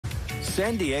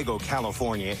San Diego,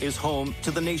 California is home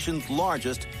to the nation's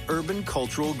largest urban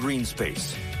cultural green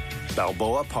space,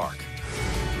 Balboa Park.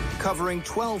 Covering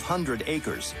 1,200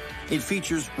 acres, it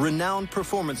features renowned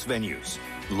performance venues,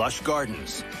 lush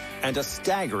gardens, and a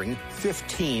staggering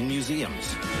 15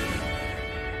 museums.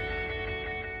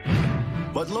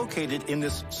 But located in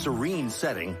this serene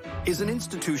setting is an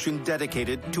institution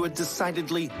dedicated to a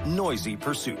decidedly noisy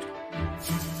pursuit: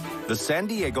 the San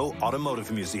Diego Automotive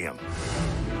Museum.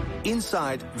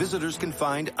 Inside, visitors can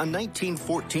find a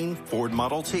 1914 Ford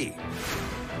Model T,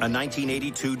 a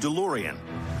 1982 DeLorean,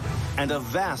 and a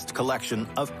vast collection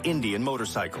of Indian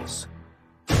motorcycles.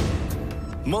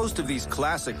 Most of these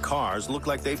classic cars look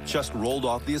like they've just rolled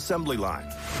off the assembly line.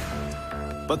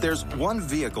 But there's one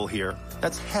vehicle here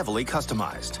that's heavily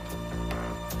customized.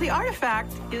 The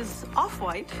artifact is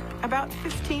off-white, about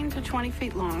 15 to 20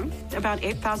 feet long, about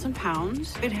 8,000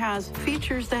 pounds. It has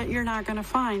features that you're not going to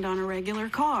find on a regular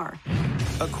car.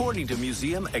 According to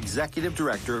Museum Executive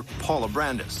Director Paula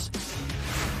Brandis,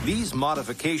 these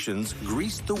modifications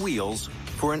greased the wheels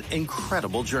for an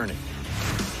incredible journey.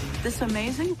 This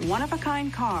amazing,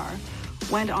 one-of-a-kind car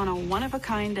went on a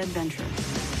one-of-a-kind adventure.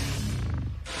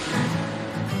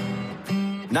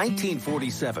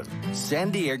 1947, San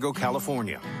Diego,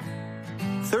 California.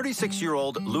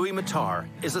 36-year-old Louis Matar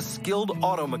is a skilled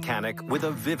auto mechanic with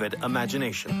a vivid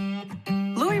imagination.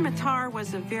 Louis Matar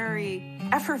was a very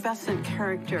effervescent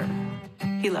character.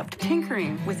 He loved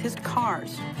tinkering with his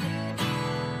cars.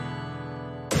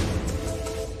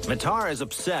 Matar is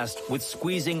obsessed with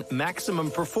squeezing maximum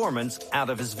performance out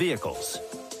of his vehicles.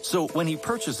 So when he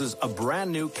purchases a brand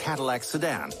new Cadillac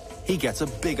sedan, he gets a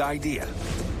big idea.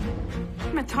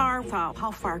 Matar thought, how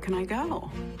far can I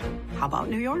go? How about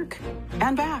New York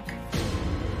and back?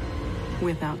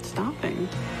 Without stopping.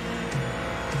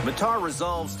 Matar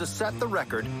resolves to set the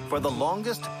record for the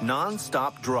longest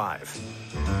non-stop drive.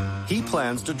 He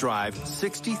plans to drive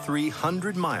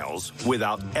 6,300 miles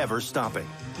without ever stopping.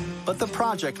 But the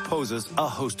project poses a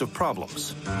host of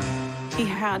problems. He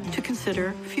had to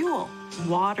consider fuel,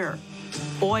 water,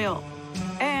 oil,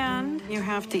 and you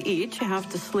have to eat, you have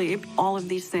to sleep, all of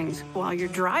these things while you're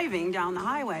driving down the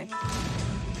highway.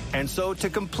 And so to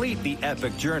complete the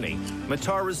epic journey,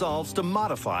 Matar resolves to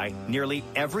modify nearly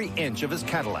every inch of his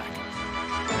Cadillac.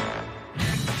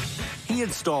 He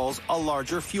installs a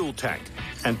larger fuel tank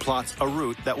and plots a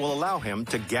route that will allow him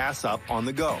to gas up on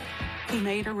the go. He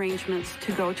made arrangements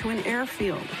to go to an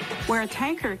airfield where a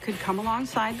tanker could come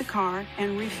alongside the car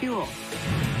and refuel.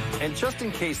 And just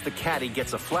in case the Caddy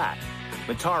gets a flat,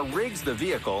 Matar rigs the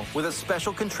vehicle with a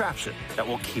special contraption that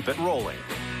will keep it rolling.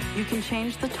 You can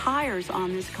change the tires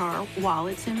on this car while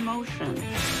it's in motion.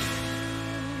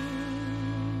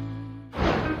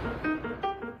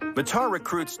 Matar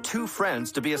recruits 2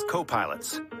 friends to be his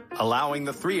co-pilots, allowing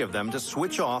the 3 of them to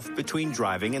switch off between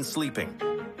driving and sleeping.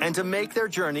 And to make their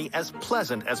journey as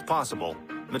pleasant as possible,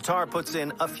 Matar puts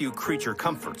in a few creature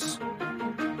comforts.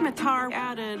 Matar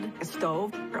added a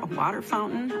stove, a water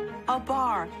fountain, a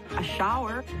bar, a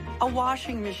shower, a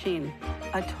washing machine,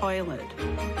 a toilet,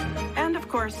 and of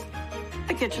course,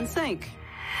 the kitchen sink.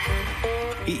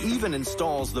 He even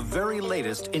installs the very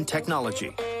latest in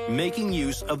technology, making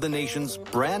use of the nation's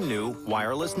brand new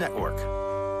wireless network.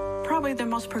 Probably the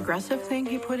most progressive thing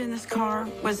he put in this car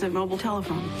was a mobile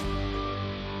telephone.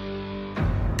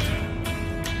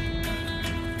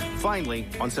 Finally,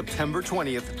 on September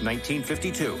 20th,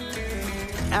 1952,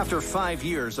 after 5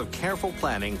 years of careful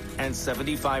planning and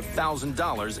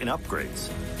 $75,000 in upgrades,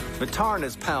 Matar and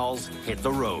his pals hit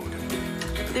the road.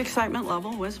 The excitement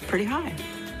level was pretty high.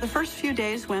 The first few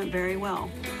days went very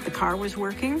well. The car was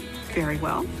working very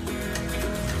well.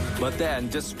 But then,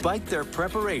 despite their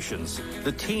preparations,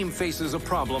 the team faces a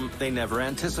problem they never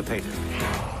anticipated.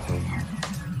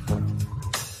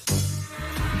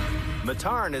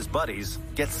 Matar and his buddies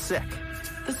get sick.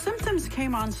 The symptoms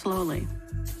came on slowly.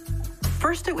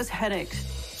 First it was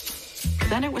headaches,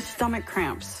 then it was stomach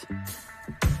cramps,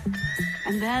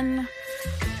 and then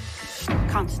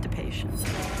constipation.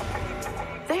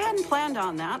 They hadn't planned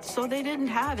on that, so they didn't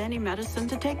have any medicine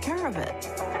to take care of it.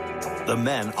 The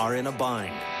men are in a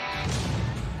bind.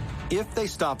 If they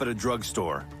stop at a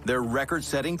drugstore, their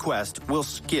record-setting quest will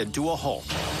skid to a halt.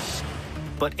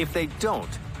 But if they don't,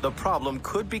 the problem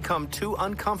could become too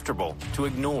uncomfortable to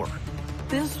ignore.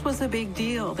 This was a big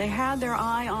deal. They had their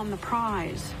eye on the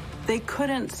prize. They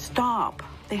couldn't stop.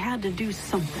 They had to do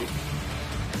something.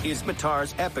 Is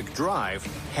Matar's epic drive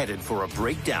headed for a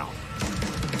breakdown?